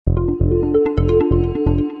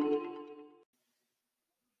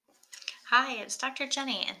Hi, it's Dr.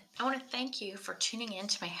 Jenny, and I want to thank you for tuning in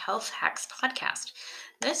to my Health Hacks podcast.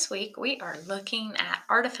 This week, we are looking at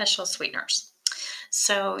artificial sweeteners.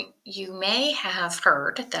 So, you may have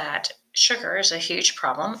heard that sugar is a huge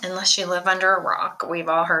problem unless you live under a rock. We've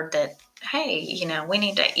all heard that, hey, we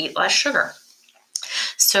need to eat less sugar.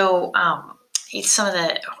 So, some of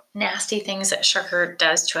the nasty things that sugar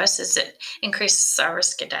does to us is it increases our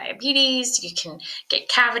risk of diabetes. You can get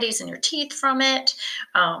cavities in your teeth from it.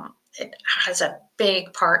 It has a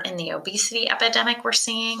big part in the obesity epidemic we're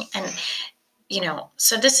seeing. And,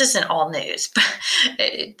 so this isn't all news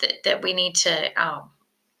that we need to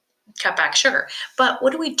cut back sugar. But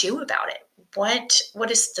what do we do about it? What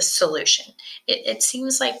is the solution? It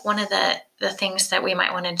seems like one of the things that we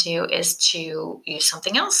might want to do is to use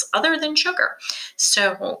something else other than sugar.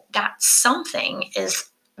 So that something is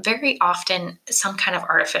very often some kind of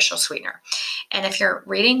artificial sweetener. And if you're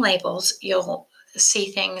reading labels, you'll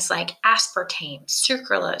see things like aspartame,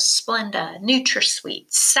 sucralose, Splenda,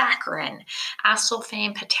 NutraSweet, saccharin,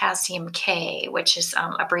 acesulfame potassium K, which is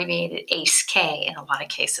abbreviated ACE-K in a lot of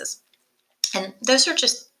cases. And those are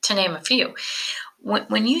just to name a few.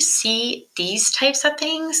 When you see these types of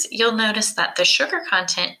things, you'll notice that the sugar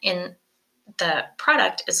content in the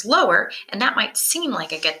product is lower, and that might seem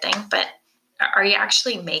like a good thing, but are you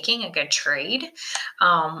actually making a good trade?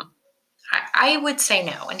 I would say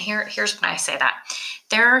no, and here's why I say that.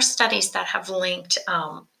 There are studies that have linked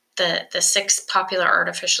the six popular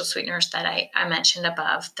artificial sweeteners that I mentioned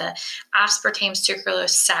above: the aspartame,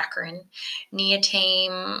 sucralose, saccharin,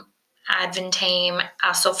 neotame, advantame,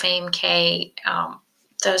 acesulfame K,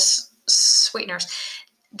 those sweeteners,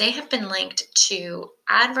 they have been linked to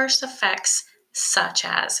adverse effects such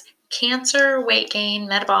as cancer, weight gain,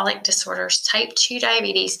 metabolic disorders, type 2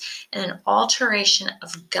 diabetes, and an alteration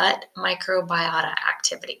of gut microbiota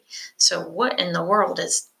activity. So, what in the world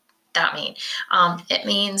does that mean? It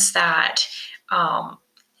means that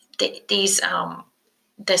this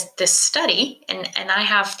study, and I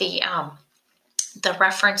have the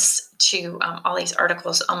reference to all these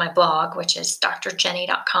articles on my blog, which is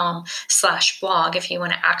drjenny.com/blog, if you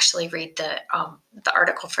want to actually read the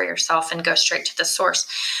article for yourself and go straight to the source.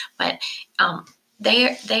 But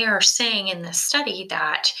they are saying in this study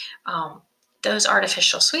that those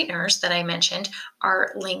artificial sweeteners that I mentioned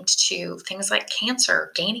are linked to things like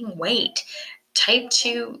cancer, gaining weight, type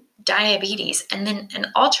 2 diabetes, and then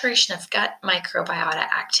an alteration of gut microbiota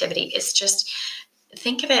activity. Is just,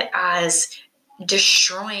 think of it as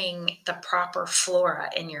destroying the proper flora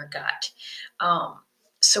in your gut.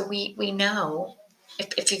 So we know,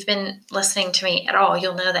 if you've been listening to me at all,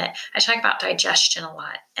 you'll know that I talk about digestion a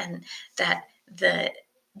lot, and that the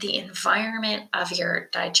environment of your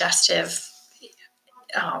digestive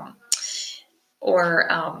or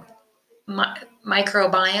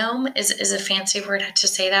microbiome is a fancy word to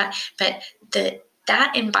say that, but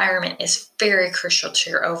that environment is very crucial to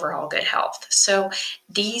your overall good health. So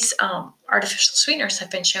these artificial sweeteners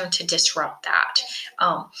have been shown to disrupt that.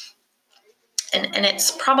 And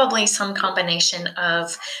it's probably some combination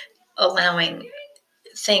of allowing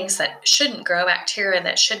things that shouldn't grow, bacteria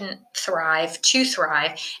that shouldn't thrive, to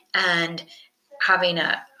thrive, and having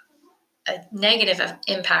a negative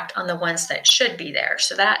impact on the ones that should be there.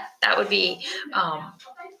 So that would be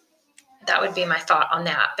my thought on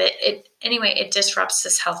that. But it disrupts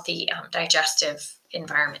this healthy digestive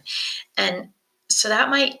environment. And so that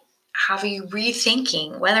might have you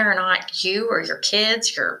rethinking whether or not you or your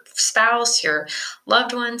kids, your spouse, your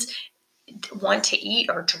loved ones want to eat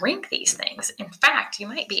or drink these things. In fact, you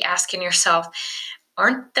might be asking yourself,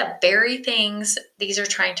 aren't the very things these are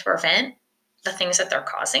trying to prevent the things that they're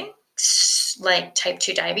causing? Like type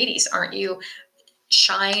 2 diabetes, aren't you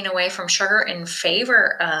shying away from sugar in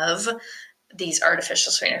favor of these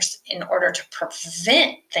artificial sweeteners in order to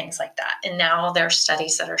prevent things like that? And now there are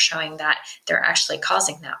studies that are showing that they're actually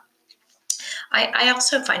causing that. I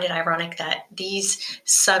also find it ironic that these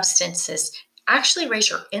substances actually raise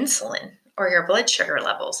your insulin or your blood sugar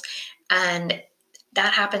levels. And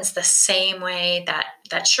that happens the same way that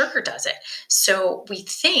sugar does it. So we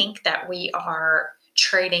think that we are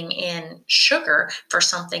trading in sugar for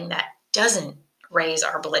something that doesn't raise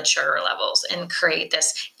our blood sugar levels and create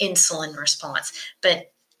this insulin response.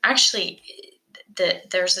 But actually,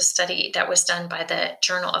 there's a study that was done by the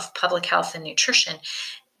Journal of Public Health and Nutrition.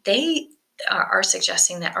 They are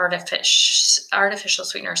suggesting that artificial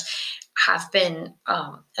sweeteners have been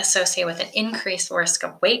associated with an increased risk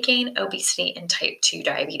of weight gain, obesity, and type 2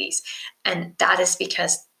 diabetes. And that is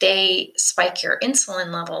because they spike your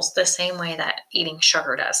insulin levels the same way that eating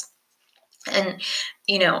sugar does. And,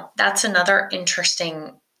 that's another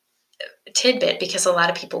interesting tidbit, because a lot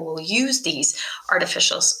of people will use these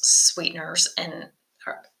artificial sweeteners and,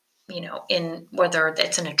 in whether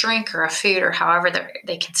it's in a drink or a food or however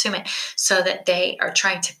they consume it, so that they are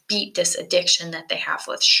trying to beat this addiction that they have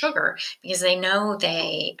with sugar, because they know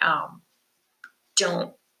they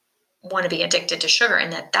don't want to be addicted to sugar,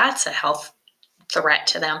 and that's a health threat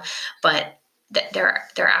to them, but that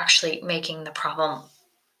they're actually making the problem,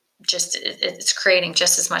 it's creating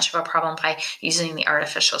just as much of a problem by using the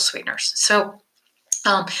artificial sweeteners. So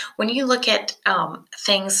when you look at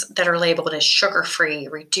things that are labeled as sugar-free,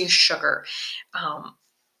 reduced sugar,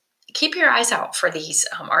 keep your eyes out for these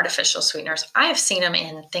artificial sweeteners. I have seen them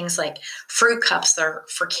in things like fruit cups that are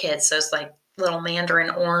for kids, those like little mandarin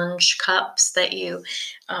orange cups that you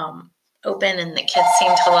open and the kids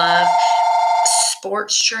seem to love,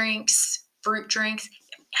 sports drinks, fruit drinks.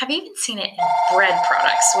 Have even seen it in bread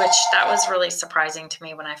products, which that was really surprising to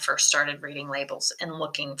me when I first started reading labels and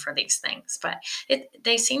looking for these things. But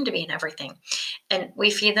they seem to be in everything. And we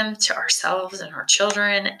feed them to ourselves and our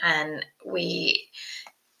children, and we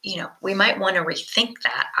might want to rethink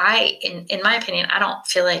that. In my opinion, I don't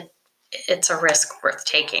feel like it's a risk worth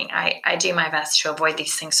taking. I do my best to avoid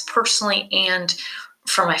these things personally and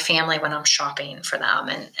for my family when I'm shopping for them,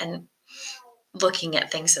 and looking at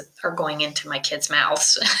things that are going into my kids'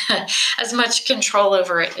 mouths. As much control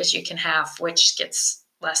over it as you can have, which gets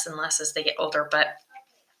less and less as they get older. But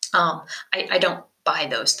I don't buy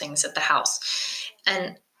those things at the house.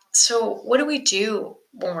 And so what do we do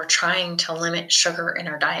when we're trying to limit sugar in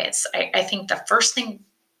our diets? I think the first thing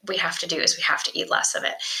we have to do is we have to eat less of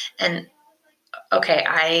it. And okay,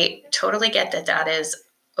 I totally get that is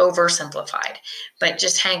oversimplified, but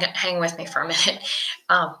just hang with me for a minute.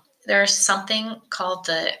 There's something called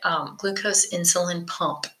the glucose insulin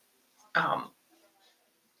pump,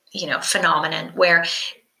 phenomenon, where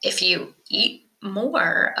if you eat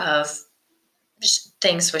more of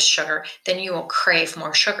things with sugar, then you will crave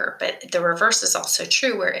more sugar. But the reverse is also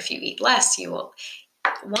true, where if you eat less, you will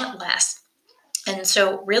want less. And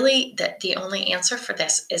so really the only answer for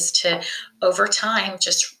this is to, over time,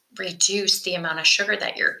 just reduce the amount of sugar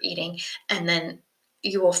that you're eating. And then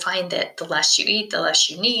you will find that the less you eat, the less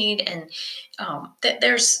you need. And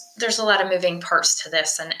there's a lot of moving parts to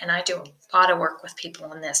this. And I do a lot of work with people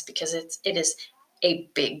on this because it is a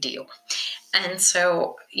big deal. And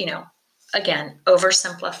so, again,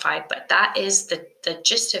 oversimplified, but that is the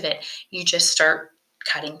gist of it. You just start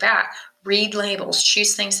cutting back. Read labels,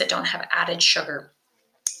 choose things that don't have added sugar.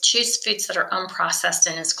 Choose foods that are unprocessed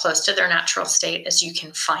and as close to their natural state as you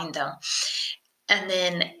can find them. And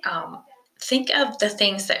then think of the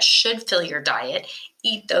things that should fill your diet.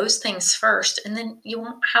 Eat those things first, and then you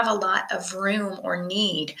won't have a lot of room or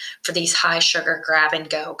need for these high sugar grab and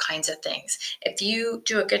go kinds of things. If you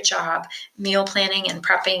do a good job meal planning and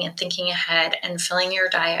prepping and thinking ahead and filling your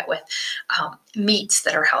diet with meats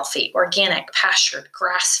that are healthy, organic, pastured,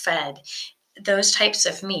 grass-fed, those types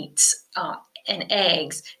of meats, and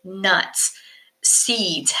eggs, nuts,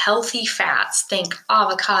 seeds, healthy fats, think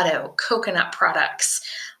avocado, coconut products,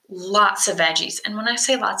 lots of veggies. And when I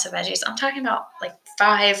say lots of veggies, I'm talking about like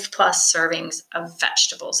 5+ servings of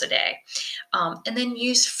vegetables a day. And then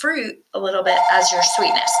use fruit a little bit as your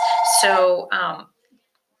sweetness. So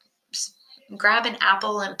grab an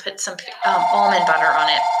apple and put some almond butter on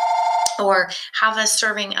it, or have a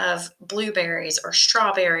serving of blueberries or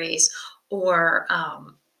strawberries, or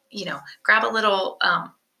grab a little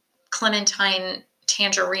clementine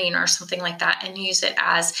tangerine or something like that, and use it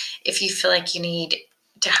as if you feel like you need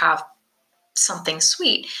to have something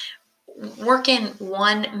sweet. Work in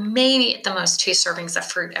 1, maybe at the most 2 servings of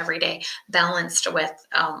fruit every day, balanced with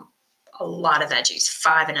a lot of veggies,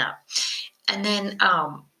 5 and up. And then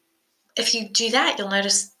if you do that, you'll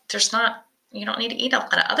notice you don't need to eat a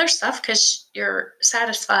lot of other stuff because you're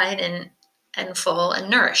satisfied and full and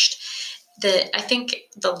nourished. I think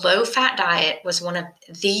the low-fat diet was one of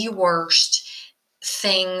the worst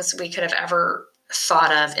things we could have ever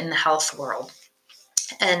thought of in the health world.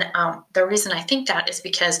 And the reason I think that is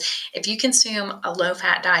because if you consume a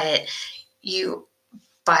low-fat diet, you,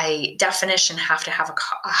 by definition, have to have a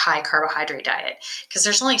high carbohydrate diet, because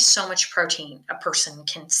there's only so much protein a person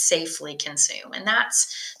can safely consume. And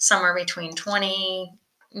that's somewhere between 20,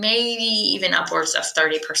 maybe even upwards of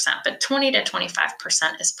 30%, but 20 to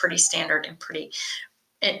 25% is pretty standard and pretty,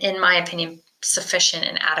 in my opinion, sufficient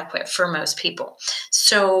and adequate for most people.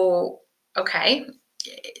 So, okay,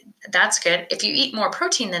 that's good. If you eat more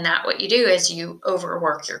protein than that, what you do is you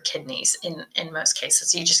overwork your kidneys in most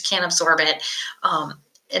cases. You just can't absorb it.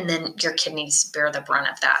 And then your kidneys bear the brunt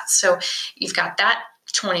of that. So you've got that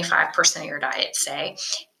 25% of your diet, say.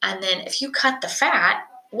 And then if you cut the fat,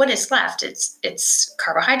 what is left? It's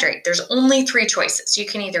carbohydrate. There's only three choices. You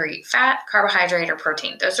can either eat fat, carbohydrate, or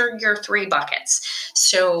protein. Those are your three buckets.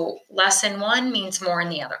 So less in one means more in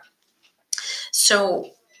the other.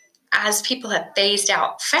 So as people have phased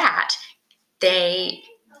out fat, they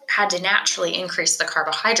had to naturally increase the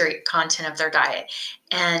carbohydrate content of their diet.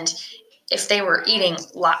 And if they were eating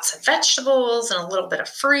lots of vegetables and a little bit of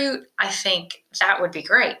fruit, I think that would be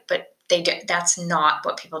great. But that's not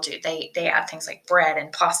what people do. They add things like bread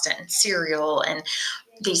and pasta and cereal and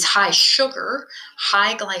these high sugar,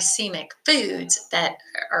 high glycemic foods that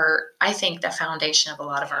are, I think, the foundation of a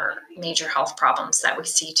lot of our major health problems that we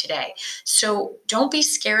see today. So don't be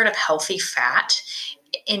scared of healthy fat.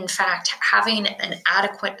 In fact, having an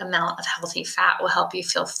adequate amount of healthy fat will help you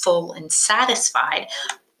feel full and satisfied,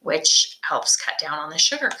 which helps cut down on the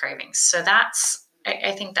sugar cravings. So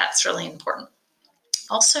I think that's really important.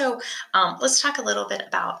 Also, let's talk a little bit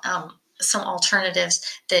about some alternatives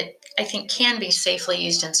that I think can be safely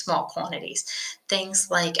used in small quantities. Things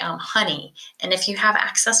like honey. And if you have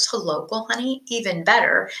access to local honey, even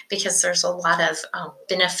better, because there's a lot of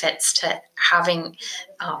benefits to having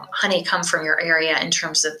honey come from your area in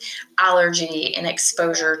terms of allergy and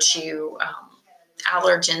exposure to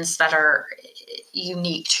allergens that are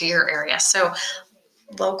unique to your area. So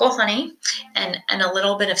local honey and a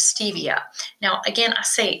little bit of stevia. Now, again, I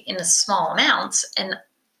say in small amounts, and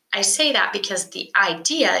I say that because the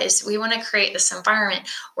idea is we want to create this environment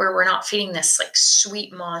where we're not feeding this like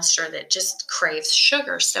sweet monster that just craves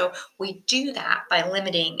sugar. So we do that by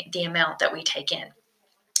limiting the amount that we take in.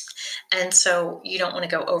 And so you don't want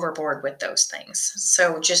to go overboard with those things.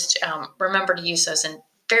 So just remember to use those in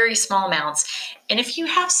very small amounts. And if you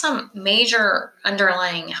have some major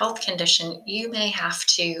underlying health condition, you may have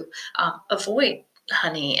to avoid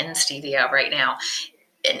honey and stevia right now.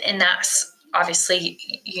 And that's obviously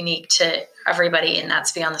unique to everybody, and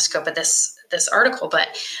that's beyond the scope of this article. But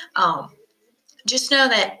just know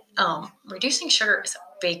that reducing sugar is a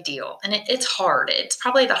big deal, and it's hard. It's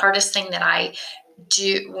probably the hardest thing that I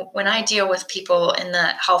do when I deal with people in the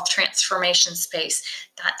health transformation space.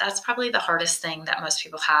 That's probably the hardest thing that most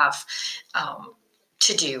people have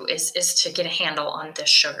to do is to get a handle on this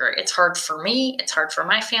sugar. It's hard for me. It's hard for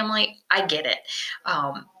my family. I get it.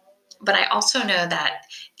 But I also know that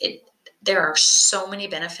there are so many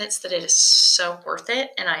benefits that it is so worth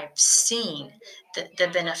it. And I've seen the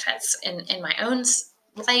benefits in my own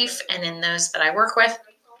life and in those that I work with.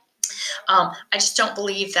 I just don't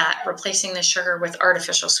believe that replacing the sugar with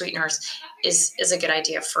artificial sweeteners is a good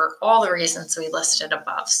idea for all the reasons we listed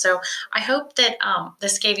above. So I hope that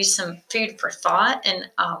this gave you some food for thought, and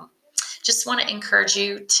just want to encourage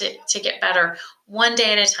you to get better one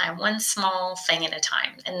day at a time, one small thing at a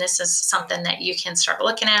time. And this is something that you can start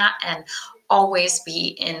looking at and always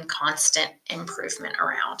be in constant improvement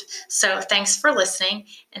around. So thanks for listening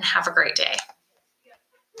and have a great day.